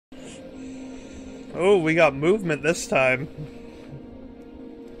Oh, we got movement this time.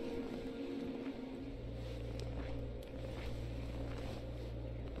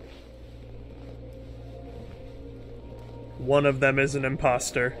 One of them is an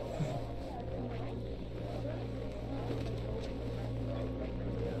imposter.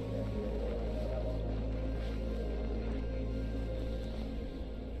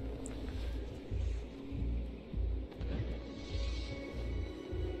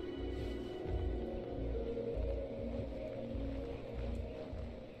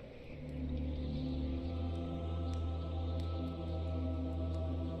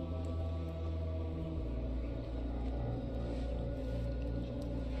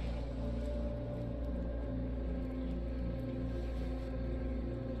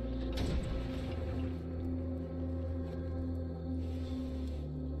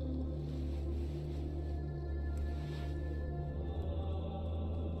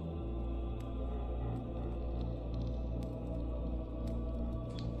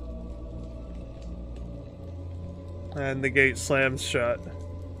 And the gate slams shut.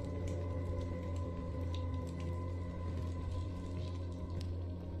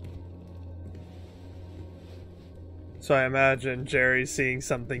 So I imagine Jerry's seeing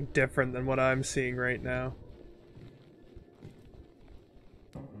something different than what I'm seeing right now.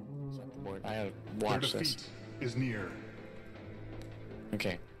 I gotta watch this. Is near.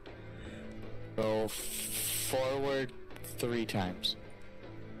 Okay. Go forward 3 times.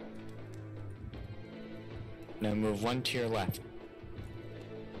 Now move 1 to your left.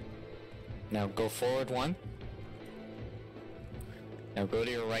 Now go forward 1. Now go to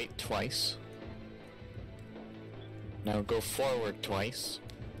your right twice. Now go forward twice.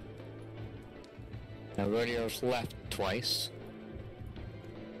 Now go to your left twice.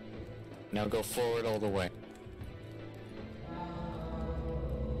 Now go forward all the way.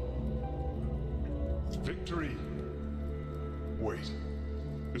 Victory! Wait.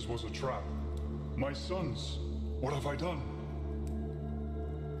 This was a trap. My sons, what have I done?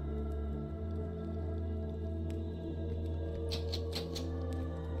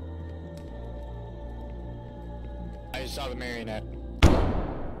 I just saw the marionette.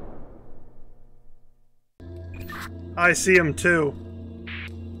 I see him too.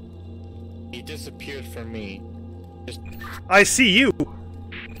 He disappeared from me. I see you!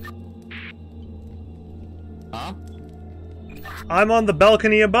 Huh? I'm on the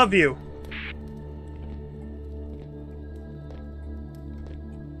balcony above you.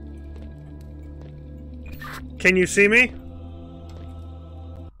 Can you see me?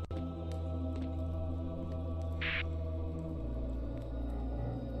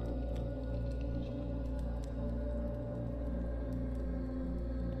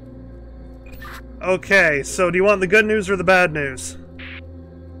 Okay, so do you want the good news or the bad news?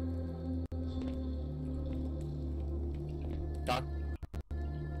 Doc?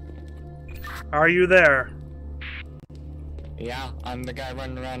 Are you there? Yeah, I'm the guy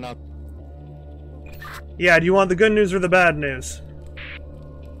running around up. Yeah, do you want the good news or the bad news?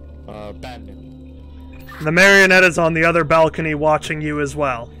 Bad news. The marionette is on the other balcony watching you as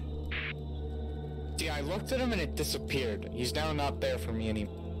well. See, I looked at him and it disappeared. He's now not there for me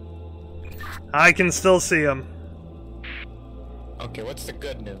anymore. I can still see him. Okay, what's the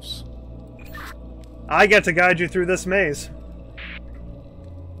good news? I get to guide you through this maze.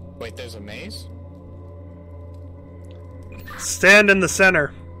 Wait, there's a maze? Stand in the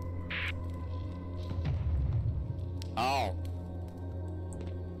center. Oh.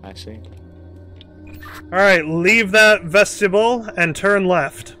 I see. Alright, leave that vestibule and turn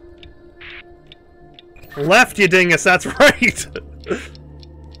left. Left, you dingus, that's right!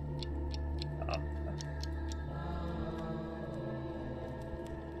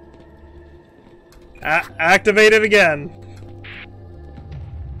 Activate it again.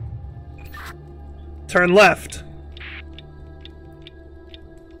 Turn left.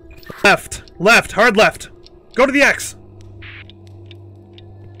 Left. Left. Hard left. Go to the X.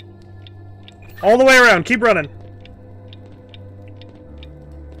 All the way around. Keep running.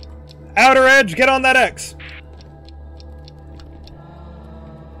 Outer edge. Get on that X.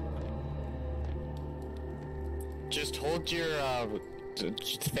 Just hold your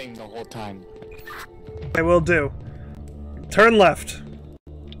thing the whole time. I will do. Turn left.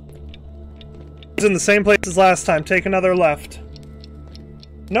 It's in the same place as last time. Take another left.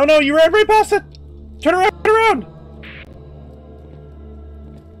 No, no, you ran right past it! Turn around, turn around!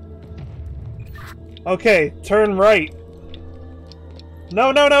 Okay, turn right.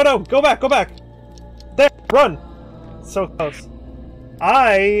 No, no, no, no! Go back, go back! There, run! So close.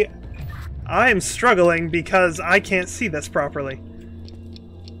 I am struggling because I can't see this properly.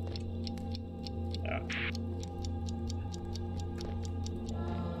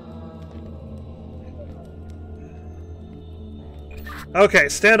 Okay,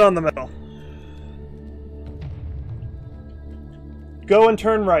 stand on the middle. Go and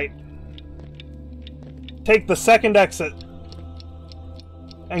turn right. Take the second exit.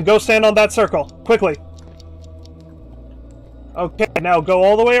 And go stand on that circle. Quickly. Okay, now go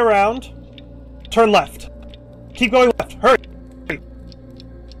all the way around. Turn left. Keep going left. Hurry.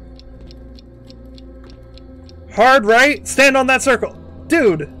 Hard right. Stand on that circle.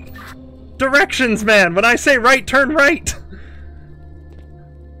 Dude. Directions, man. When I say right, turn right.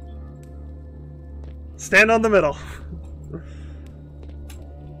 Stand on the middle.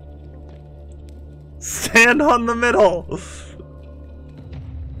 Stand on the middle.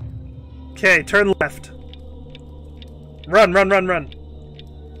 Okay, turn left. Run, run, run, run.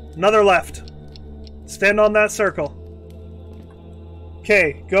 Another left. Stand on that circle.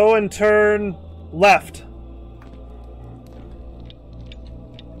 Okay, go and turn left.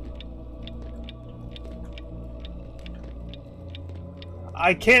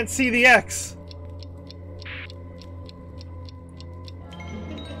 I can't see the X.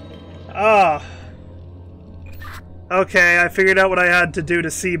 Ah. Okay, I figured out what I had to do to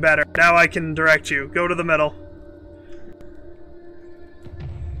see better. Now I can direct you. Go to the middle.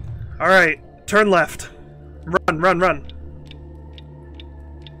 Alright, turn left. Run, run, run.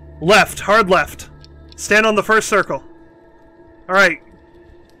 Left, hard left. Stand on the first circle. Alright.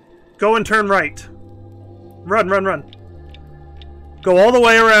 Go and turn right. Run, run, run. Go all the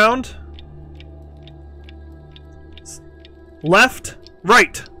way around. Left,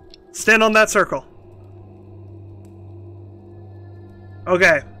 right. Stand on that circle.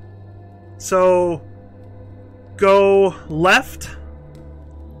 Okay. So, go left.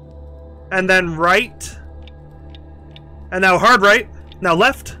 And then right. And now hard right. Now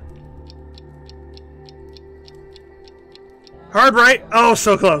left. Hard right. Oh,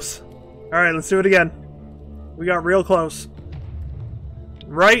 so close. Alright, let's do it again. We got real close.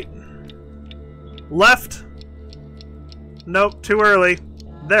 Right. Left. Nope, too early.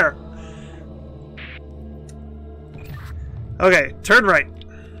 There. Okay, turn right.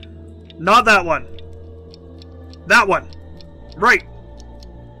 Not that one. That one. Right.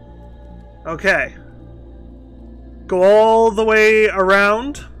 Okay. Go all the way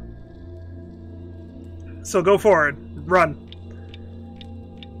around. So go forward. Run.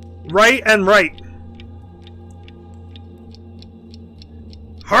 Right and right.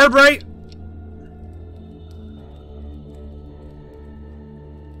 Hard right.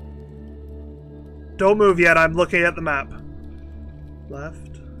 Don't move yet, I'm looking at the map.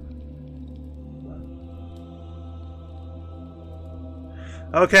 Left.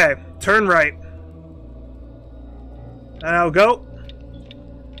 Okay, turn right. And now go.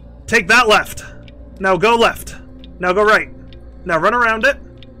 Take that left. Now go left. Now go right. Now run around it.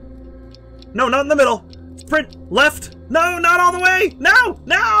 No, not in the middle. Sprint left. No, not all the way. No,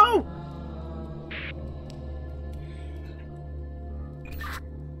 no.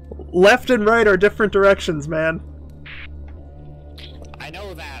 Left and right are different directions, man. I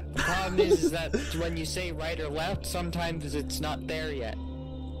know that. The problem is that when you say right or left, sometimes it's not there yet.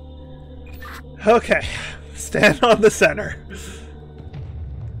 Okay, stand on the center.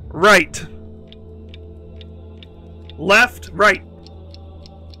 Right. Left, right.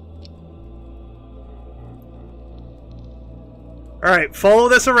 Alright, follow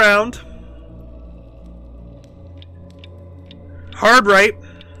this around. Hard right.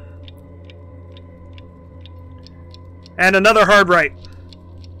 And another hard right.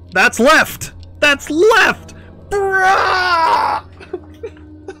 That's left! That's left! Bruh!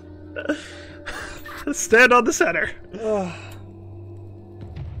 Stand on the center.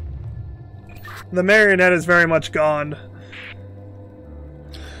 The marionette is very much gone.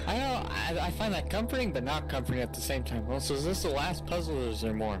 I know, I find that comforting, but not comforting at the same time. Well, so is this the last puzzle, or is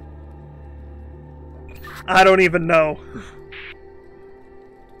there more? I don't even know.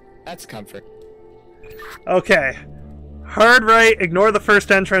 That's comfort. Okay. Hard right, ignore the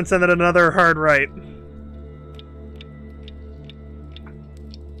first entrance, and then another hard right.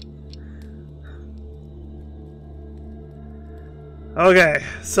 Okay,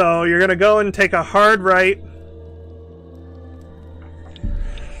 so you're gonna go and take a hard right.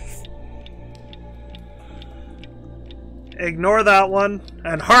 Ignore that one,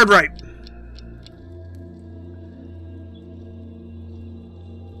 and hard right.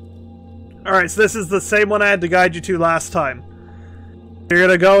 Alright, so this is the same one I had to guide you to last time. You're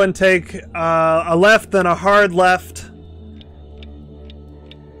gonna go and take a left, then a hard left.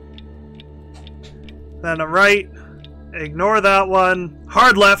 Then a right. Ignore that one.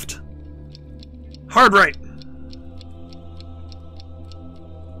 Hard left. Hard right.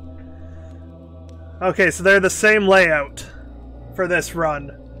 Okay, so they're the same layout for this run.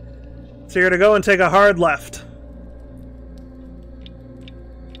 So you're gonna go and take a hard left.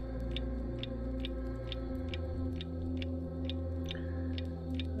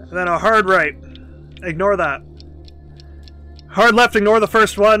 And then a hard right. Ignore that. Hard left, ignore the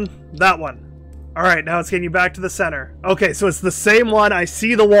first one. That one. Alright, now it's getting you back to the center. Okay, so it's the same one. I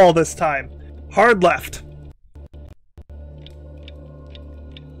see the wall this time. Hard left.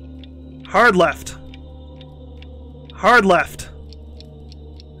 Hard left. Hard left.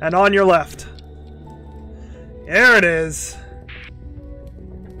 And on your left. There it is.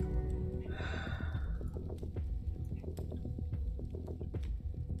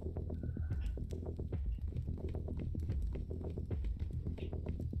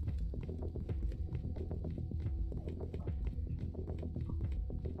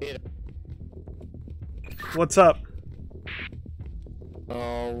 What's up?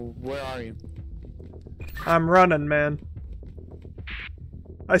 Oh, where are you? I'm running, man.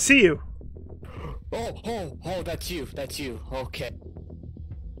 I see you. Oh, that's you. That's you. Okay.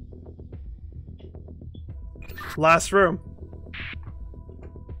 Last room.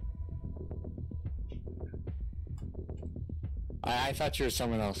 I thought you were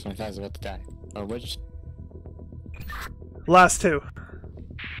someone else when I thought I was about to die. Oh, which? Last two.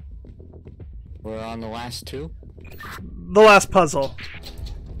 We're on the last two? The last puzzle.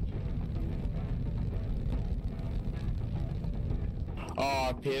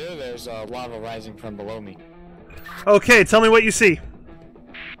 Oh, Peter, there's lava rising from below me. Okay, tell me what you see.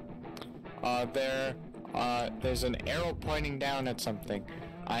 There's an arrow pointing down at something.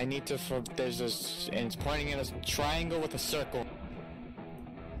 I need to, there's this, and it's pointing at a triangle with a circle.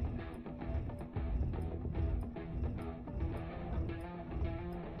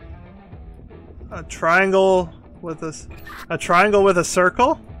 A triangle with a triangle with a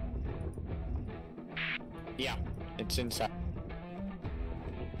circle? Yeah, it's inside.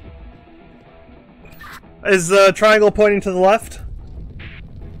 Is the triangle pointing to the left?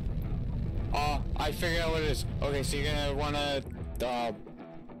 I figured out what it is. Okay, so you're gonna wanna,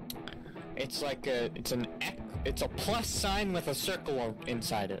 it's like it's a plus sign with a circle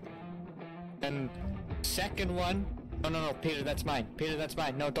inside it. And second one, no, Peter, that's mine. Peter, that's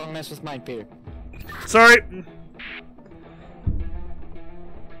mine. No, don't mess with mine, Peter. Sorry.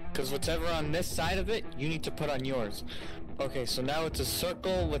 Because whatever on this side of it, you need to put on yours. Okay, so now it's a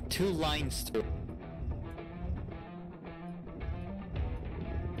circle with two lines through it.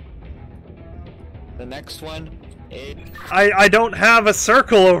 The next one, I don't have a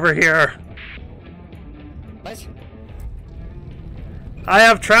circle over here. What? I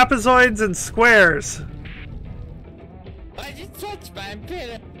have trapezoids and squares. I just touched my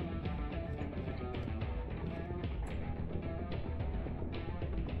Peter.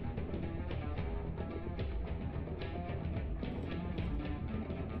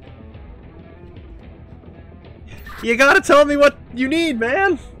 You gotta tell me what you need,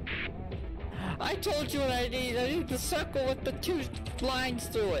 man. I told you what I need. I need the circle with the two lines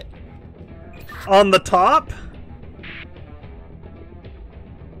through it. On the top?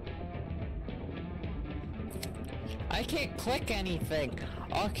 I can't click anything.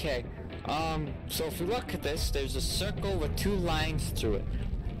 Okay. So if we look at this, there's a circle with two lines through it.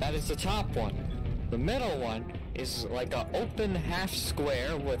 That is the top one. The middle one is like an open half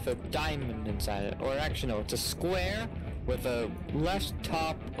square with a diamond inside it. Or actually no, it's a square with a left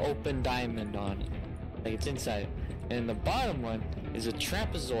top open diamond on it. Like it's inside it. And the bottom one is a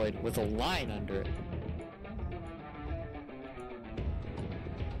trapezoid with a line under it.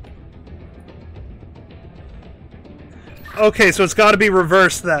 Okay, so it's gotta be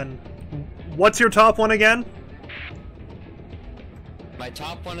reversed then. What's your top one again? My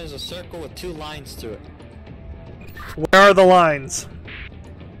top one is a circle with two lines through it. Where are the lines?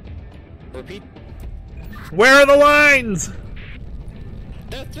 Repeat. Where are the lines?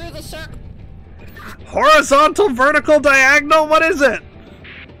 They're through the circle. Horizontal, vertical, diagonal, what is it?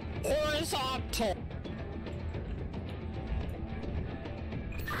 Horizontal.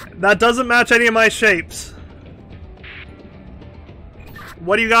 That doesn't match any of my shapes.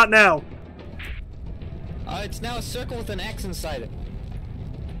 What do you got now? It's now a circle with an X inside it.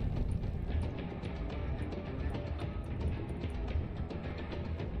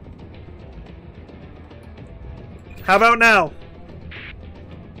 How about now?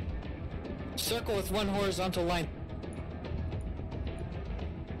 Circle with one horizontal line.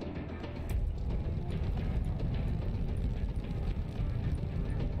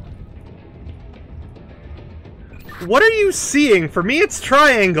 What are you seeing? For me, it's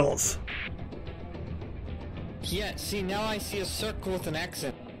triangles. Yeah, see, now I see a circle with an X in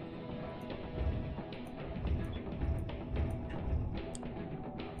it.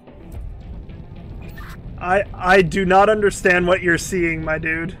 I do not understand what you're seeing, my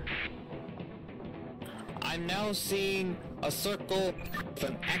dude. I'm now seeing a circle with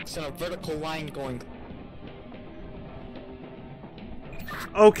an X and a vertical line going.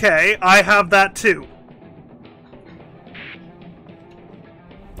 Okay, I have that too.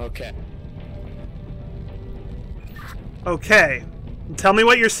 Okay. Okay. Tell me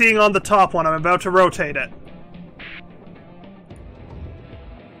what you're seeing on the top one. I'm about to rotate it.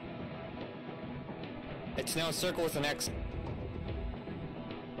 It's now a circle with an X.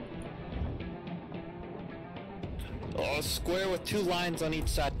 A square with two lines on each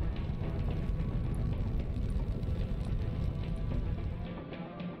side.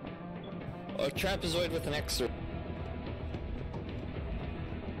 A trapezoid with an X.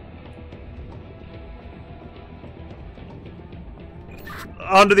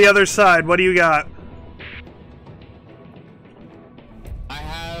 On to the other side. What do you got? I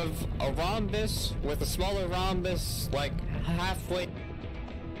have a rhombus with a smaller rhombus, like halfway.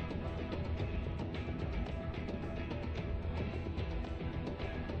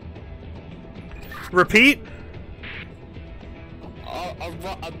 Repeat?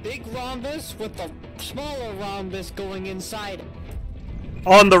 A big rhombus with a smaller rhombus going inside it.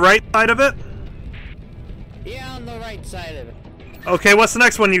 On the right side of it? Yeah, on the right side of it. Okay, what's the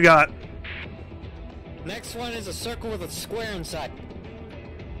next one you got? Next one is a circle with a square inside.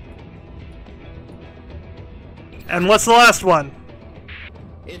 And what's the last one?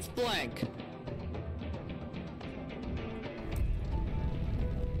 It's blank.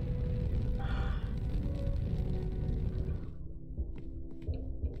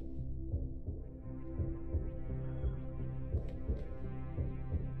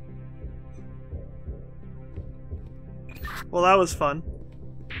 Well, that was fun.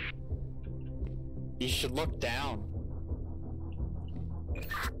 You should look down.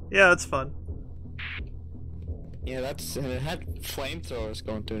 Yeah, that's fun. Yeah, that's, and it had flamethrowers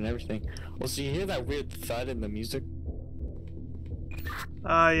going through and everything. Well, so you hear that weird thud in the music?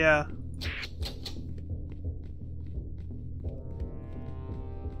 Yeah.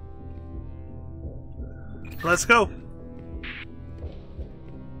 Let's go.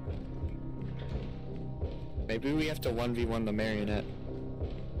 Maybe we have to 1v1 the marionette.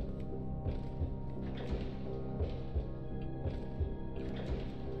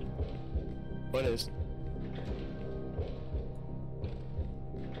 What is?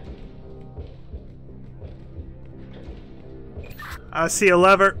 I see a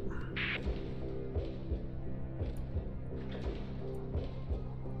lever.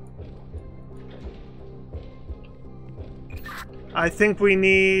 I think we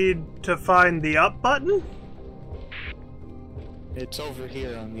need to find the up button? It's over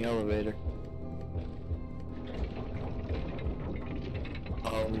here on the elevator.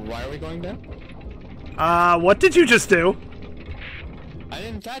 Why are we going down? What did you just do? I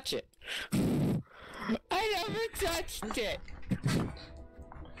didn't touch it. I never touched it.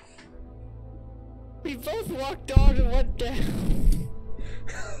 We both walked on and went down.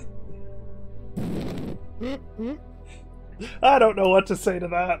 I don't know what to say to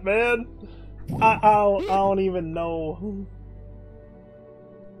that, man. I don't even know.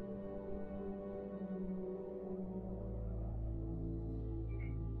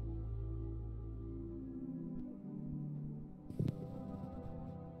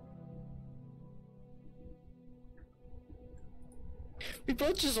 We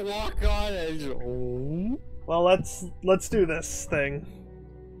both just walk on and just, oh. Well, let's do this thing.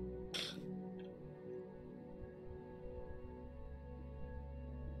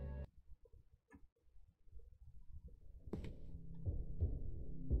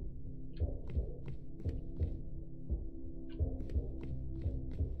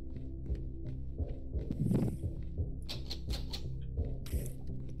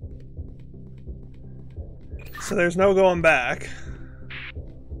 So there's no going back.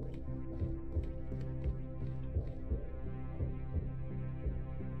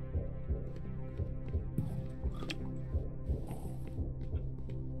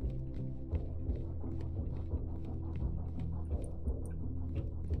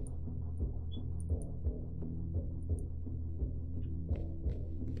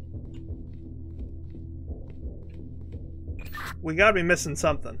 We gotta be missing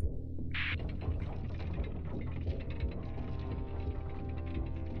something.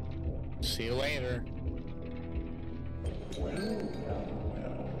 See you later.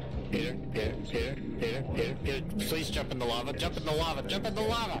 Peter, please jump in the lava, jump in the lava, jump in the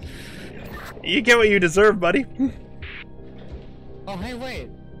lava! You get what you deserve, buddy. Oh, hey, wait.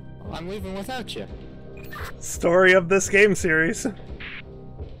 I'm leaving without you. Story of this game series.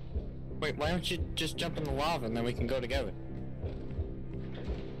 Wait, why don't you just jump in the lava and then we can go together?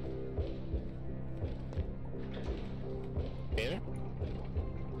 Peter?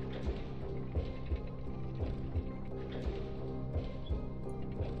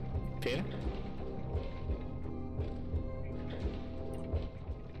 Peter?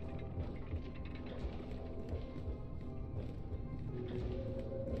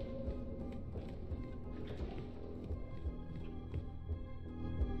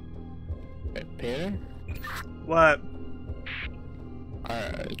 Peter? What?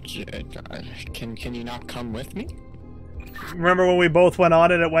 Can you not come with me? Remember when we both went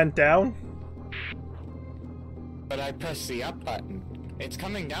on and it went down? But I pressed the up button. It's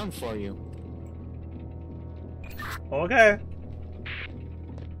coming down for you. Okay.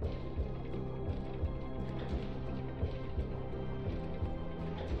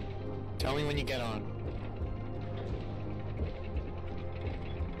 Tell me when you get on.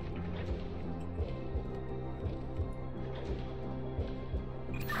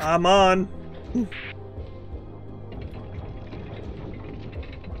 I'm on.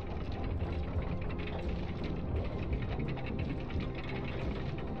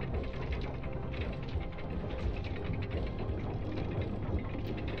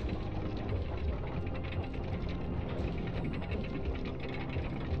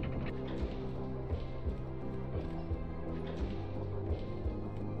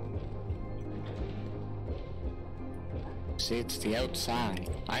 See, it's the outside.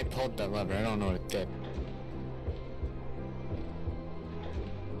 I pulled that lever. I don't know what it did.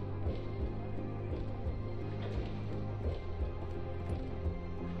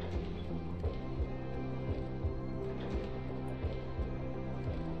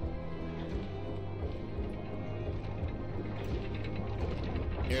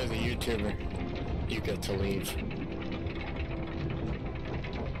 You're the YouTuber. You get to leave.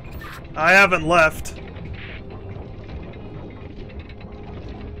 I haven't left.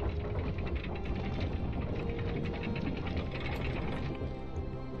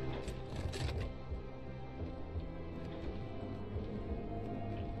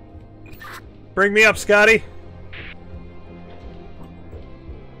 Bring me up, Scotty.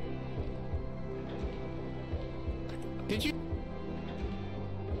 Did you?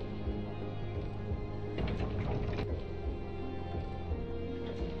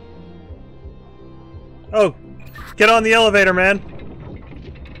 Oh, get on the elevator, man.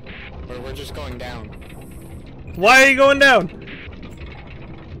 We're just going down. Why are you going down?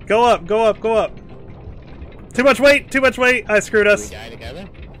 Go up, go up, go up. Too much weight, too much weight. I screwed us. We die together?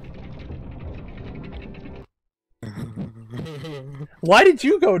 Why did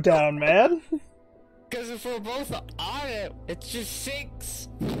you go down, man? Because if we're both on it, it just sinks.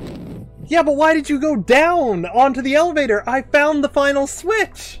 Yeah, but why did you go down onto the elevator? I found the final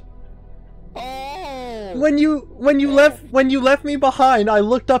switch. Oh. When you left me behind, I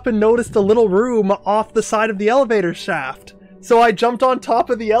looked up and noticed a little room off the side of the elevator shaft. So I jumped on top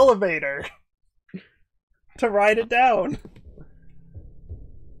of the elevator to ride it down.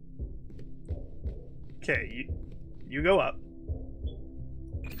 Okay, you go up.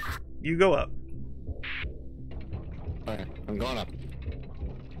 You go up. Alright, I'm going up.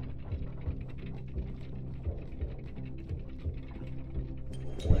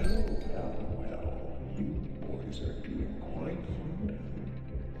 Well, you boys are doing quite fine.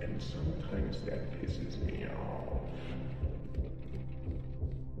 And sometimes that pisses me off.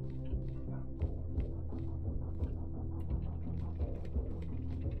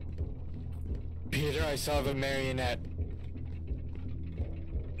 Peter, I saw the marionette.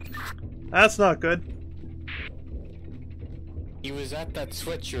 That's not good. He was at that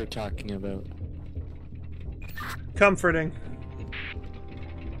switch you were talking about. Comforting.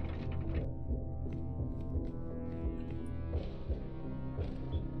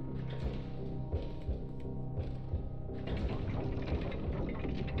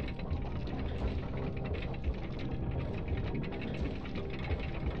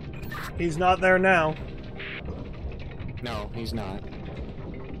 He's not there now. No, he's not.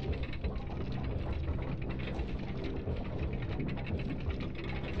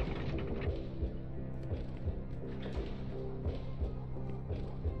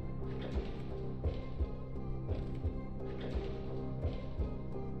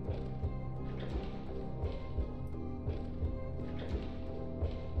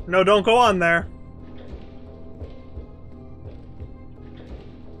 No, don't go on there.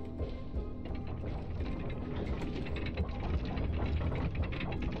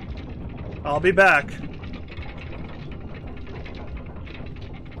 I'll be back.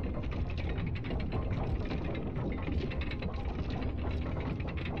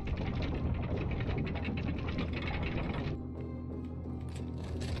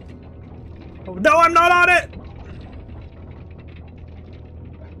 Oh, no, I'm not on it!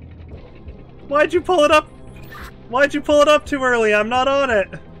 Why'd you pull it up? Why'd you pull it up too early? I'm not on it.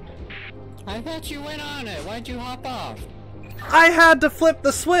 I thought you went on it. Why'd you hop off? I had to flip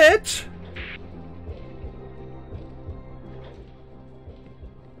the switch.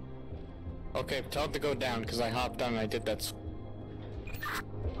 Okay, tell it to go down because I hopped on and I did that.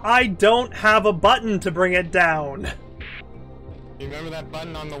 I don't have a button to bring it down. You remember that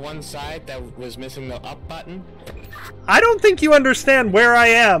button on the one side that was missing the up button? I don't think you understand where I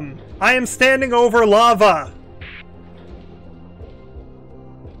am. I am standing over lava.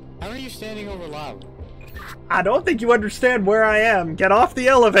 How are you standing over lava? I don't think you understand where I am. Get off the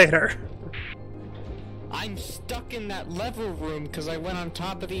elevator. I'm stuck in that lever room because I went on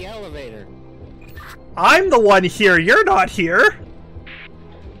top of the elevator. I'm the one here. You're not here.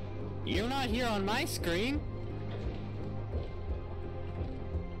 You're not here on my screen.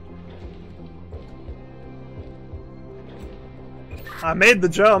 I made the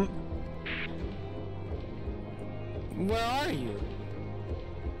jump. Where are you?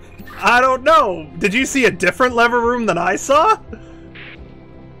 I don't know. Did you see a different lever room than I saw?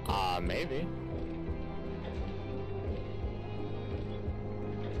 Maybe.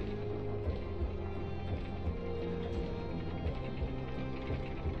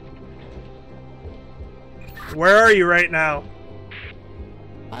 Where are you right now?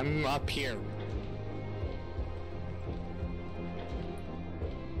 I'm up here.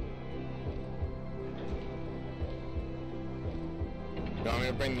 You want me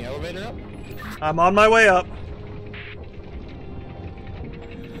to bring the elevator up? I'm on my way up.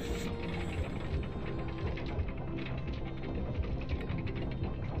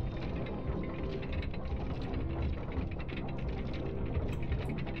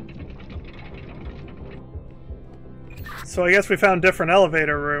 So I guess we found different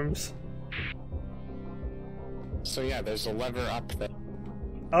elevator rooms. So yeah, there's a lever up there.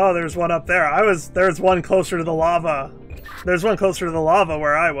 Oh, there's one up there. There's one closer to the lava. There's one closer to the lava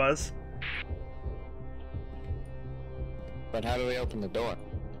where I was. But how do we open the door?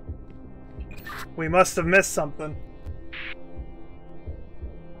 We must have missed something.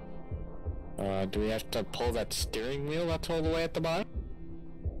 Do we have to pull that steering wheel that's all the way at the bottom?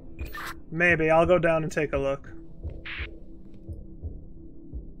 Maybe. I'll go down and take a look.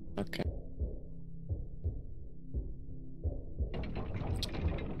 Okay.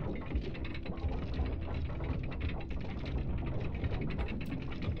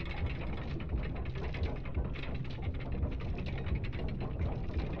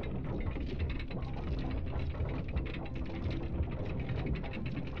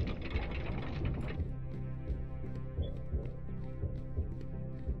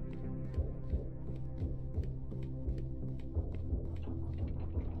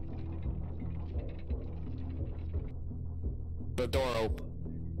 The door open.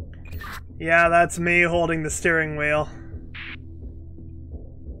 Yeah, that's me holding the steering wheel.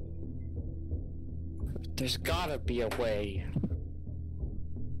 There's gotta be a way.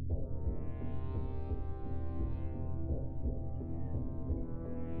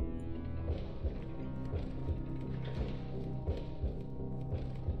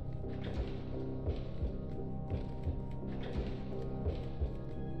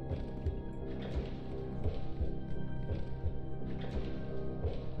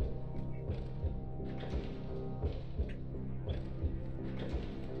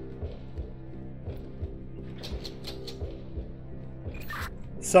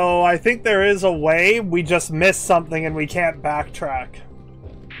 So I think there is a way, we just missed something and we can't backtrack.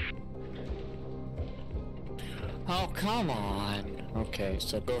 Oh, come on. Okay,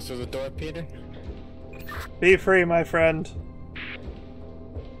 so go through the door, Peter? Be free, my friend.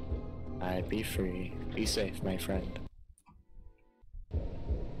 Alright, be free. Be safe, my friend.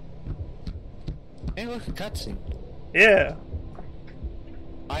 Hey, look, a cutscene. Yeah.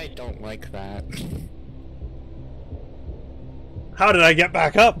 I don't like that. How did I get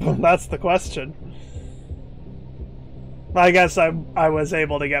back up? That's the question. I guess I was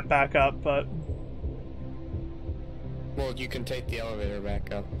able to get back up, but... Well, you can take the elevator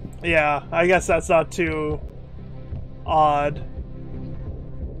back up. Yeah, I guess that's not too... odd.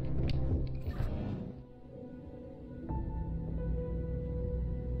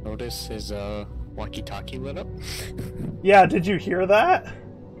 Notice his, walkie-talkie lit up? Yeah, did you hear that?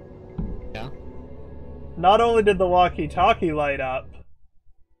 Yeah. Not only did the walkie-talkie light up,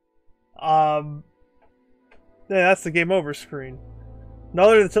 Yeah, that's the game over screen.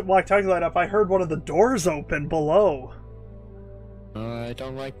 Now that the walkie-talkie light up, I heard one of the doors open below. I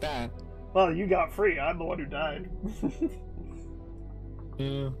don't like that. Well, you got free. I'm the one who died.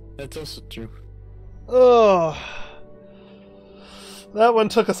 Yeah, that's also true. Oh, that one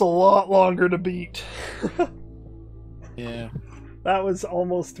took us a lot longer to beat. Yeah. That was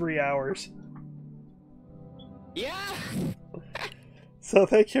almost 3 hours. Yeah! So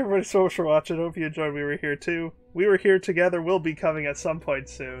thank you everybody so much for watching. Hope you enjoyed We Were Here Too. We Were Here Together will be coming at some point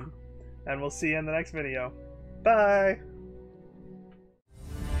soon. And we'll see you in the next video. Bye!